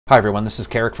Hi everyone, this is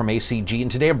Karak from ACG,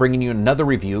 and today I'm bringing you another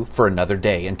review for another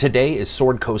day. And today is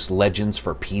Sword Coast Legends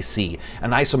for PC,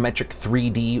 an isometric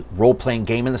 3D role-playing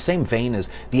game in the same vein as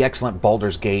the excellent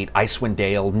Baldur's Gate, Icewind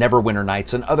Dale, Neverwinter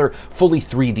Nights, and other fully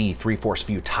 3D 3/4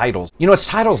 view titles. You know, it's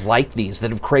titles like these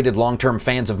that have created long-term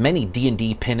fans of many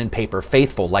D&D pen and paper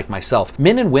faithful like myself,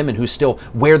 men and women who still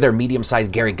wear their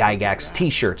medium-sized Gary Gygax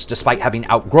t-shirts despite having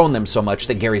outgrown them so much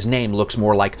that Gary's name looks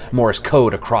more like Morse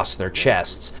code across their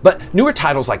chests. But newer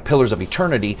titles like Pillars of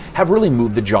Eternity have really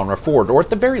moved the genre forward, or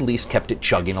at the very least kept it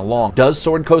chugging along. Does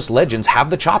Sword Coast Legends have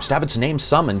the chops to have its name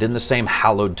summoned in the same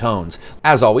hallowed tones?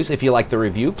 As always, if you like the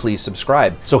review, please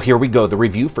subscribe. So here we go, the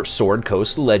review for Sword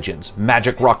Coast Legends.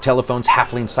 Magic rock telephones,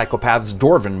 halfling psychopaths,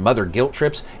 dwarven mother guilt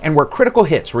trips, and where critical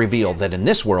hits reveal that in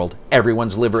this world,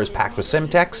 everyone's liver is packed with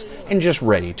Semtex and just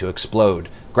ready to explode.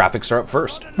 Graphics are up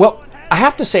first. Well, I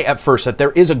have to say at first that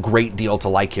there is a great deal to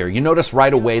like here. You notice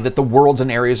right away that the worlds and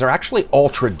areas are actually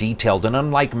ultra detailed, and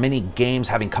unlike many games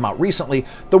having come out recently,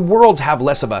 the worlds have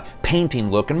less of a painting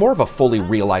look and more of a fully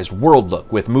realized world look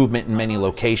with movement in many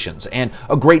locations and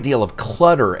a great deal of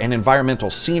clutter and environmental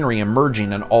scenery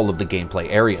emerging in all of the gameplay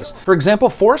areas. For example,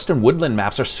 forest and woodland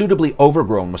maps are suitably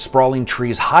overgrown with sprawling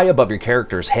trees high above your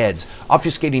characters' heads,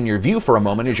 obfuscating your view for a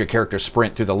moment as your characters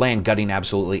sprint through the land, gutting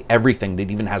absolutely everything that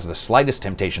even has the slightest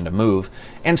temptation to move.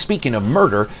 And speaking of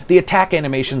murder, the attack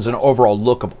animations and overall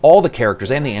look of all the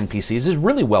characters and the NPCs is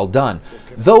really well done.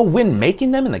 Though when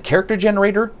making them in the character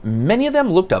generator, many of them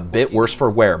looked a bit worse for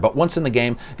wear, but once in the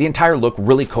game, the entire look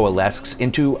really coalesces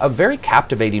into a very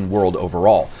captivating world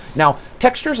overall. Now,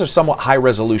 textures are somewhat high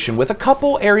resolution, with a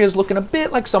couple areas looking a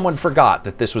bit like someone forgot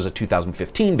that this was a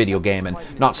 2015 video game and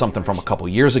not something from a couple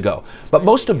years ago. But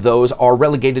most of those are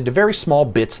relegated to very small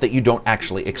bits that you don't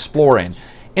actually explore in.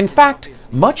 In fact,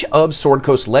 much of Sword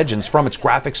Coast Legends, from its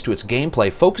graphics to its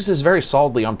gameplay, focuses very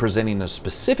solidly on presenting a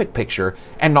specific picture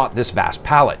and not this vast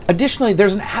palette. Additionally,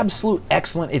 there's an absolute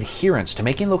excellent adherence to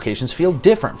making locations feel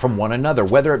different from one another,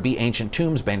 whether it be ancient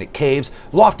tombs, bandit caves,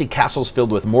 lofty castles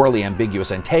filled with morally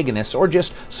ambiguous antagonists, or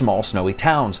just small snowy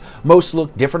towns. Most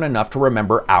look different enough to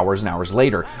remember hours and hours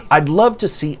later. I'd love to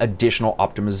see additional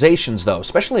optimizations though,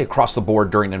 especially across the board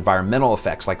during environmental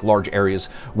effects like large areas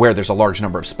where there's a large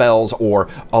number of spells or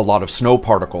a lot of snow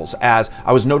particles, as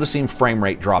I was noticing frame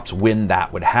rate drops when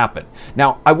that would happen.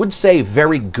 Now, I would say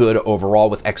very good overall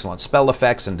with excellent spell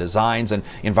effects and designs and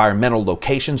environmental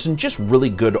locations and just really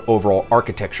good overall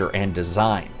architecture and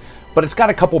design. But it's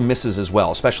got a couple misses as well,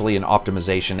 especially in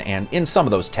optimization and in some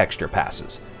of those texture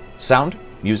passes. Sound,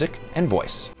 music, and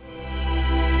voice.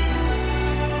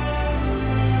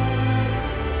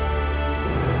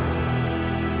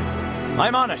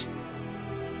 I'm on it.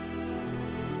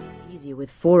 Easier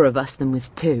with 4 of us than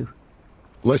with 2.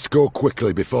 Let's go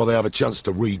quickly before they have a chance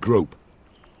to regroup.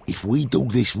 If we do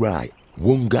this right,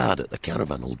 one guard at the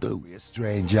caravan will do. A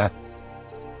stranger.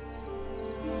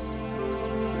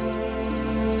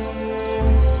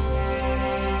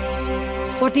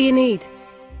 What do you need?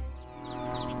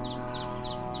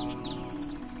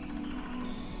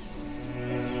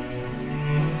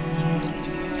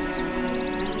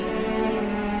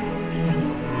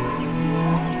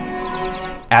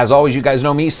 As always, you guys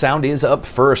know me, sound is up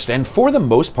first, and for the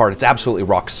most part, it's absolutely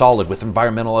rock solid, with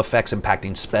environmental effects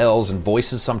impacting spells and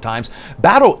voices sometimes.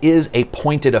 Battle is a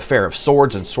pointed affair of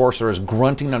swords and sorcerers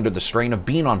grunting under the strain of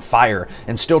being on fire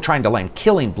and still trying to land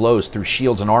killing blows through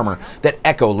shields and armor that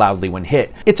echo loudly when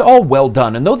hit. It's all well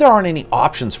done, and though there aren't any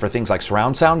options for things like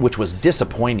surround sound, which was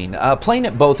disappointing, playing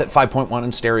it both at 5.1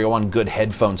 and stereo on good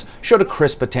headphones showed a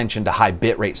crisp attention to high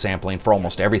bitrate sampling for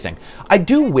almost everything. I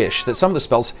do wish that some of the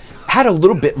spells had a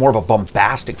little bit more of a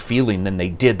bombastic feeling than they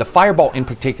did. The fireball in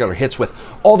particular hits with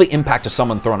all the impact of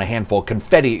someone throwing a handful of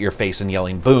confetti at your face and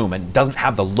yelling boom, and doesn't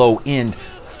have the low end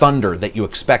thunder that you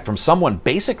expect from someone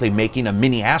basically making a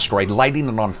mini asteroid, lighting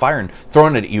it on fire and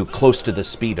throwing it at you close to the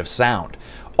speed of sound.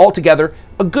 Altogether,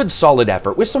 a good solid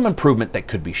effort with some improvement that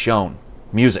could be shown.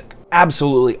 Music.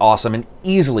 Absolutely awesome and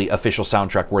easily official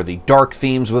soundtrack worthy. Dark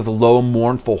themes with low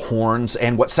mournful horns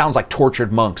and what sounds like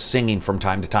tortured monks singing from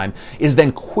time to time is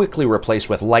then quickly replaced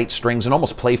with light strings and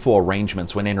almost playful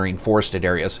arrangements when entering forested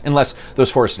areas, unless those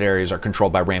forested areas are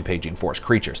controlled by rampaging forest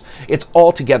creatures. It's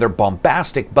altogether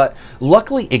bombastic, but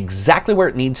luckily exactly where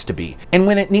it needs to be. And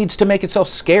when it needs to make itself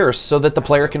scarce so that the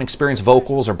player can experience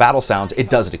vocals or battle sounds, it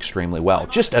does it extremely well.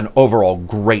 Just an overall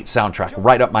great soundtrack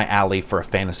right up my alley for a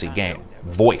fantasy game.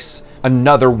 Voice.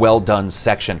 Another well done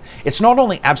section. It's not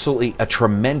only absolutely a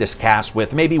tremendous cast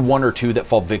with maybe one or two that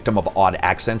fall victim of odd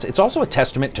accents, it's also a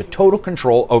testament to total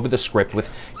control over the script, with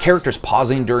characters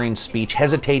pausing during speech,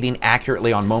 hesitating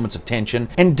accurately on moments of tension,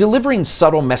 and delivering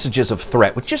subtle messages of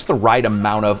threat with just the right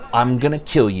amount of "I'm gonna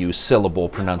kill you" syllable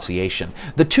pronunciation.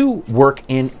 The two work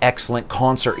in excellent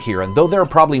concert here, and though there are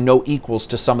probably no equals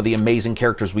to some of the amazing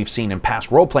characters we've seen in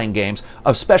past role-playing games,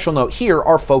 of special note here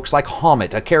are folks like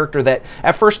Hamet, a character that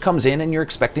at first comes in and you're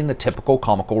expecting the typical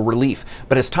comical relief,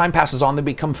 but as time passes on they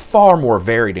become far more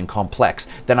varied and complex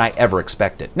than I ever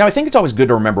expected. Now, I think it's always good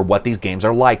to remember what these games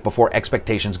are like before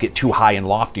expectations get too high and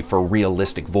lofty for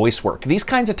realistic voice work. These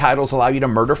kinds of titles allow you to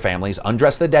murder families,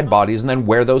 undress the dead bodies, and then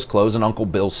wear those clothes and Uncle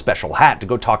Bill's special hat to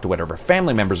go talk to whatever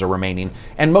family members are remaining,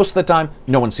 and most of the time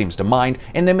no one seems to mind,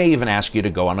 and they may even ask you to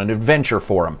go on an adventure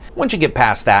for them. Once you get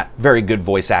past that, very good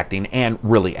voice acting and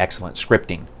really excellent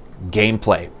scripting.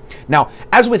 Gameplay. Now,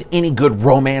 as with any good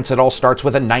romance, it all starts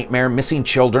with a nightmare, missing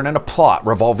children, and a plot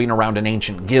revolving around an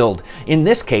ancient guild. In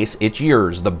this case, it's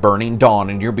yours, the Burning Dawn,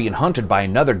 and you're being hunted by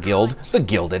another guild, the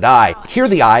Gilded Eye. Here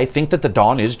the Eye think that the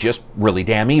Dawn is just really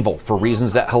damn evil, for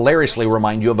reasons that hilariously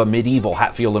remind you of a medieval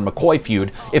Hatfield and McCoy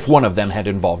feud if one of them had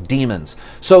involved demons.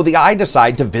 So the Eye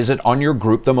decide to visit on your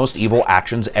group the most evil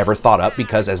actions ever thought up,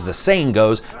 because as the saying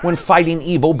goes, when fighting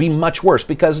evil, be much worse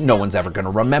because no one's ever going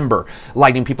to remember.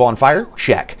 Lighting people on fire?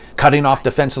 Check. Cutting off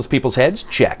defenseless people's heads?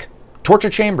 Check.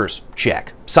 Torture chambers?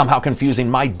 Check. Somehow confusing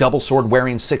my double sword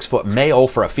wearing 6-foot male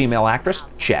for a female actress?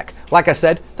 Check. Like I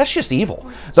said, that's just evil.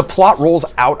 The plot rolls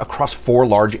out across 4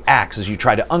 large acts as you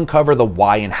try to uncover the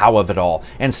why and how of it all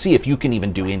and see if you can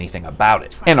even do anything about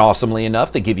it. And awesomely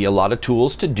enough, they give you a lot of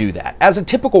tools to do that. As a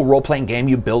typical role-playing game,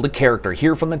 you build a character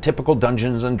here from the typical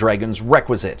Dungeons & Dragons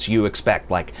requisites you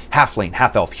expect, like halfling,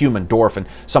 half-elf, human, dwarf, and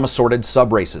some assorted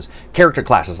sub-races, character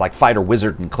classes like fighter,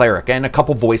 wizard, and cleric, and a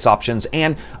couple voice options,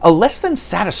 and a less than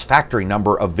satisfactory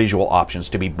number of visual options,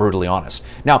 to be brutally honest.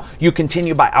 Now, you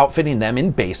continue by outfitting them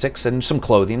in basics and some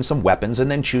clothing, some weapons,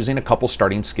 and then choosing a couple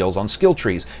starting skills on skill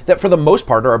trees that for the most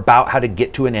part are about how to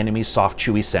get to an enemy's soft,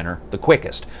 chewy center the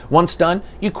quickest. Once done,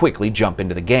 you quickly jump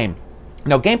into the game.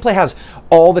 Now, gameplay has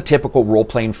all the typical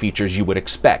role-playing features you would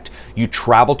expect. You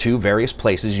travel to various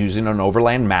places using an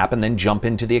overland map and then jump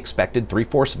into the expected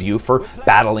 3/4 view for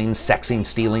battling, sexing,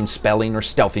 stealing, spelling, or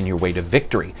stealthing your way to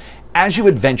victory. As you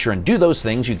adventure and do those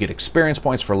things, you get experience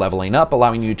points for leveling up,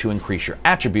 allowing you to increase your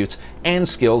attributes and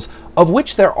skills, of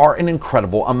which there are an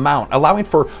incredible amount, allowing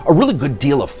for a really good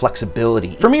deal of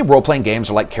flexibility. For me, role-playing games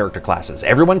are like character classes.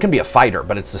 Everyone can be a fighter,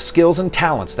 but it's the skills and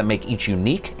talents that make each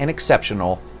unique and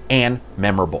exceptional and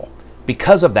memorable.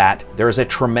 Because of that, there is a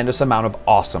tremendous amount of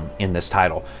awesome in this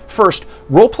title. First,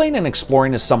 role-playing and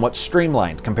exploring is somewhat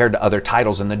streamlined compared to other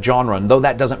titles in the genre, and though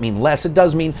that doesn't mean less, it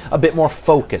does mean a bit more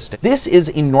focused. This is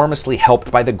enormously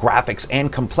helped by the graphics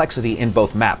and complexity in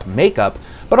both map makeup,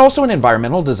 but also in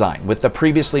environmental design, with the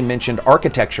previously mentioned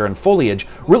architecture and foliage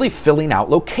really filling out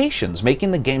locations,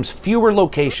 making the game's fewer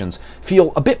locations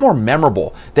feel a bit more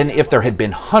memorable than if there had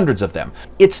been hundreds of them.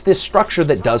 It's this structure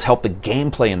that does help the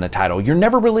gameplay in the title. You're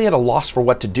never really at a loss for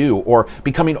what to do or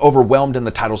becoming overwhelmed in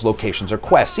the title's locations or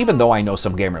quests, even though I know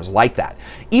some gamers like that.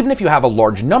 Even if you have a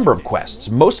large number of quests,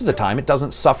 most of the time it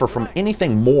doesn't suffer from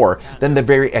anything more than the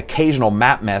very occasional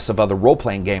map mess of other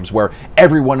role-playing games where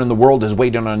everyone in the world is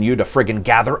waiting on you to friggin'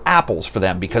 gather apples for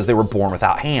them because they were born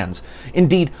without hands.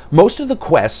 Indeed, most of the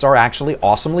quests are actually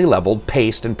awesomely leveled,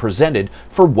 paced, and presented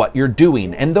for what you're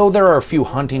doing, and though there are a few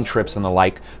hunting trips and the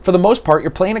like, for the most part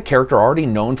you're playing a character already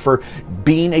known for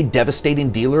being a devastating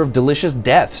dealer of delicious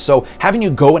death, so having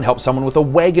you go and help someone with a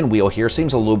wagon wheel here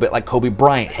seems a little bit like Kobe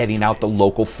Bryant heading out the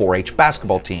local 4-H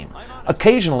basketball team.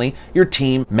 Occasionally, your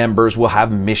team members will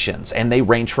have missions, and they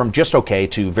range from just okay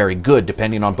to very good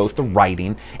depending on both the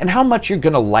writing and how much you're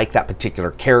going to like that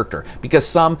particular character, because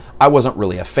some I wasn't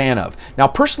really a fan of. Now,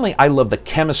 personally, I love the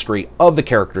chemistry of the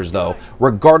characters though,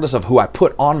 regardless of who I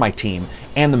put on my team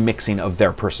and the mixing of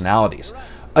their personalities.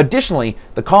 Additionally,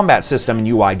 the combat system and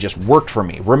UI just worked for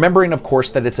me, remembering of course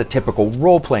that it's a typical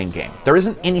role-playing game. There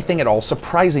isn't anything at all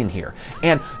surprising here,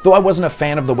 and though I wasn't a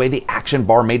fan of the way the action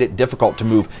bar made it difficult to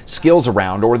move skills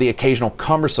around or the occasional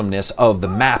cumbersomeness of the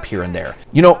map here and there,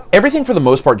 you know, everything for the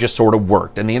most part just sort of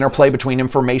worked, and the interplay between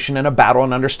information in a battle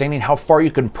and understanding how far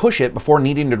you can push it before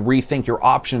needing to rethink your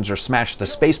options or smash the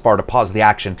spacebar to pause the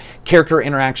action, character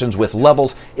interactions with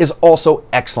levels is also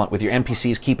excellent, with your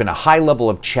NPCs keeping a high level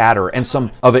of chatter and some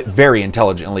of it very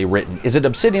intelligently written. Is it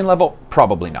Obsidian level?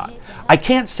 Probably not. I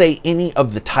can't say any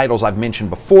of the titles I've mentioned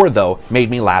before, though, made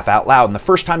me laugh out loud. And the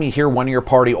first time you hear one of your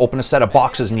party open a set of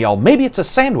boxes and yell, "Maybe it's a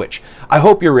sandwich," I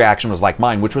hope your reaction was like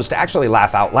mine, which was to actually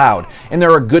laugh out loud. And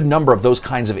there are a good number of those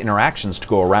kinds of interactions to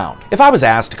go around. If I was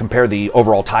asked to compare the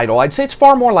overall title, I'd say it's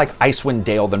far more like Icewind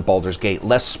Dale than Baldur's Gate,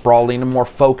 less sprawling and more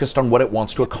focused on what it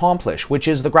wants to accomplish, which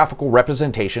is the graphical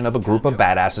representation of a group of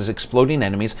badasses exploding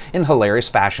enemies in hilarious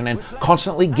fashion and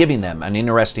constantly giving them an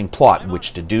interesting plot in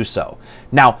which to do so.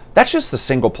 Now, that's just the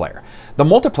single player. The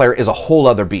multiplayer is a whole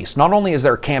other beast. Not only is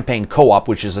there a campaign co-op,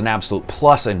 which is an absolute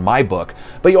plus in my book,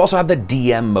 but you also have the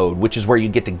DM mode, which is where you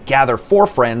get to gather 4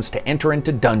 friends to enter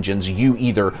into dungeons you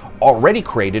either already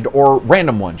created or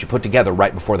random ones you put together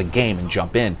right before the game and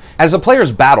jump in. As the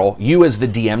players battle, you as the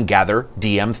DM gather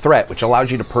DM threat, which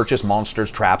allows you to purchase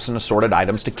monsters, traps, and assorted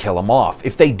items to kill them off.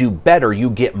 If they do better, you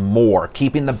get more,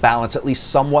 keeping the balance at least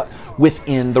somewhat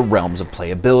within the realms of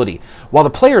playability. While the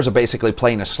players are basically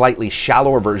playing a slightly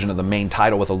shallower version of the main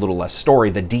title with a little less story,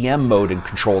 the DM mode and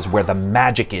controls where the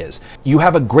magic is. You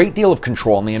have a great deal of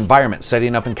control in the environment,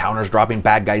 setting up encounters, dropping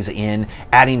bad guys in,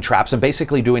 adding traps, and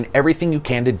basically doing everything you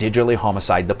can to digitally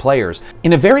homicide the players.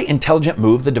 In a very intelligent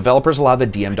move, the developers allow the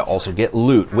DM to also get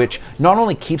loot, which not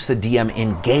only keeps the DM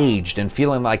engaged and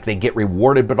feeling like they get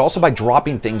rewarded, but also by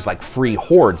dropping things like free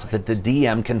hordes that the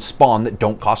DM can spawn that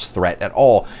don't cost threat at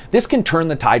all. This can turn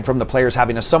the tide from the players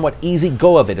having a somewhat easy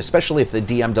go of it, especially if the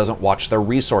DM doesn't watch their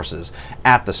resources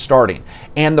at the starting.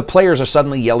 And the players are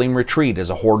suddenly yelling retreat as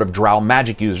a horde of drow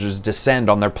magic users descend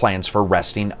on their plans for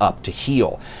resting up to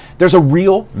heal. There's a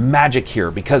real magic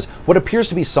here because what appears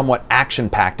to be somewhat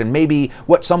action-packed and maybe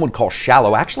what some would call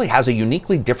shallow actually has a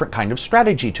uniquely different kind of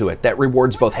strategy to it that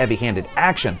rewards both heavy-handed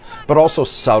action but also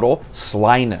subtle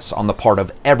slyness on the part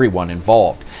of everyone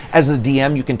involved. As the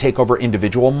DM, you can take over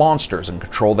individual monsters and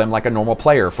control them like a normal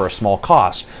player for a small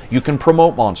cost. You can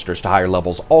promote monsters to higher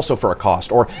levels also for a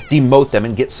cost, or demote them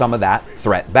and get some of that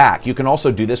threat back. You can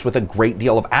also do this with a great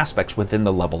deal of aspects within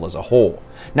the level as a whole.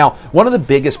 Now, one of the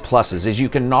biggest pluses is you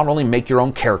can not only make your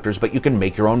own characters, but you can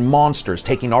make your own monsters,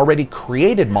 taking already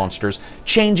created monsters,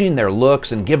 changing their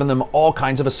looks, and giving them all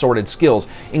kinds of assorted skills,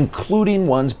 including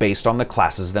ones based on the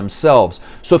classes themselves.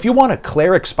 So if you want a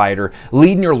cleric spider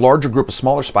leading your larger group of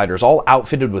smaller spiders, all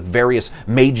outfitted with various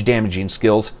mage damaging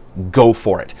skills, go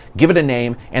for it. Give it a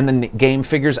name, and the game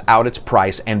figures out its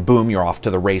price, and boom, you're off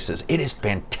to the races. It is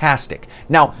fantastic.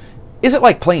 Now, is it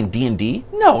like playing D&D?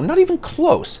 No, not even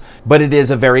close. But it is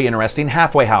a very interesting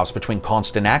halfway house between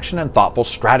constant action and thoughtful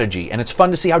strategy, and it's fun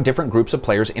to see how different groups of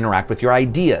players interact with your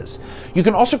ideas. You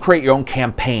can also create your own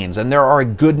campaigns, and there are a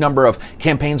good number of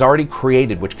campaigns already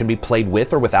created which can be played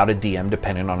with or without a DM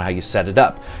depending on how you set it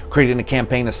up. Creating a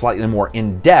campaign is slightly more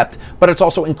in-depth, but it's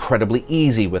also incredibly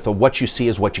easy with a what you see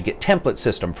is what you get template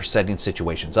system for setting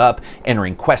situations up,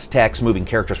 entering quest text, moving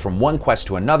characters from one quest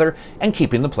to another, and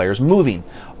keeping the players moving.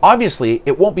 Obviously,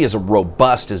 it won't be as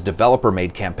robust as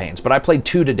developer-made campaigns, but I played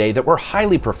 2 today that were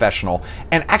highly professional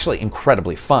and actually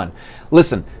incredibly fun.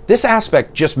 Listen, this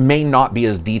aspect just may not be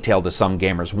as detailed as some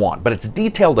gamers want, but it's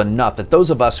detailed enough that those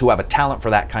of us who have a talent for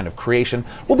that kind of creation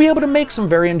will be able to make some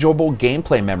very enjoyable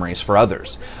gameplay memories for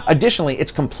others. Additionally,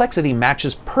 its complexity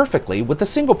matches perfectly with the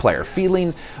single player,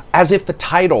 feeling as if the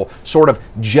title sort of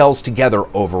gels together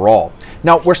overall.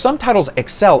 Now, where some titles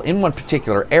excel in one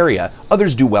particular area,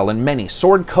 others do well in many.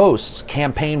 Sword Coast's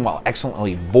campaign, while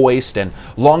excellently voiced and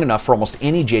long enough for almost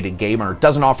any jaded gamer,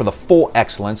 doesn't offer the full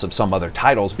excellence of some other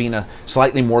titles, being a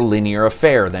slightly more linear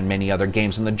affair than many other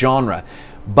games in the genre.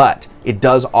 But it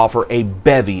does offer a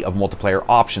bevy of multiplayer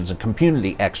options and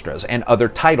community extras, and other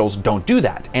titles don't do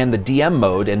that. And the DM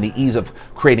mode and the ease of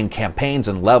creating campaigns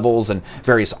and levels and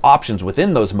various options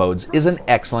within those modes is an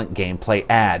excellent gameplay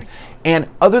add. And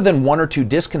other than 1 or 2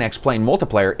 disconnects playing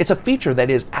multiplayer, it's a feature that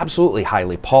is absolutely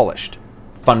highly polished.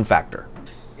 Fun factor: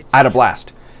 I had a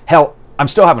blast. Hell, I'm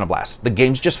still having a blast. The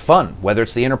game's just fun, whether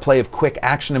it's the interplay of quick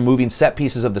action and moving set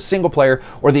pieces of the single player,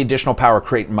 or the additional power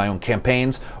creating my own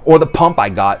campaigns, or the pump I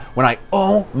got when I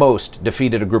almost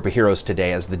defeated a group of heroes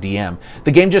today as the DM.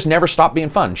 The game just never stopped being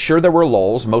fun. Sure, there were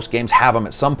lulls, most games have them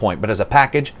at some point, but as a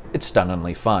package, it's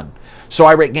stunningly fun. So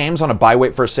I rate games on a buy,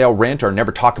 wait for a sale, rent, or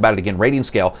never talk about it again rating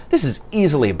scale. This is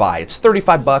easily a buy. It's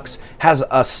 $35, has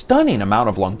a stunning amount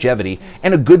of longevity,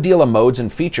 and a good deal of modes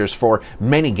and features for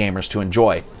many gamers to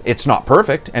enjoy. It's not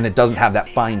perfect, and it doesn't have that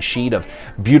fine sheet of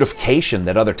beautification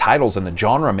that other titles in the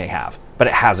genre may have, but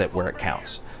it has it where it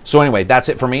counts. So anyway, that's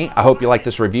it for me. I hope you liked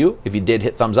this review. If you did,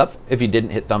 hit thumbs up. If you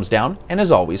didn't, hit thumbs down. And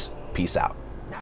as always, peace out.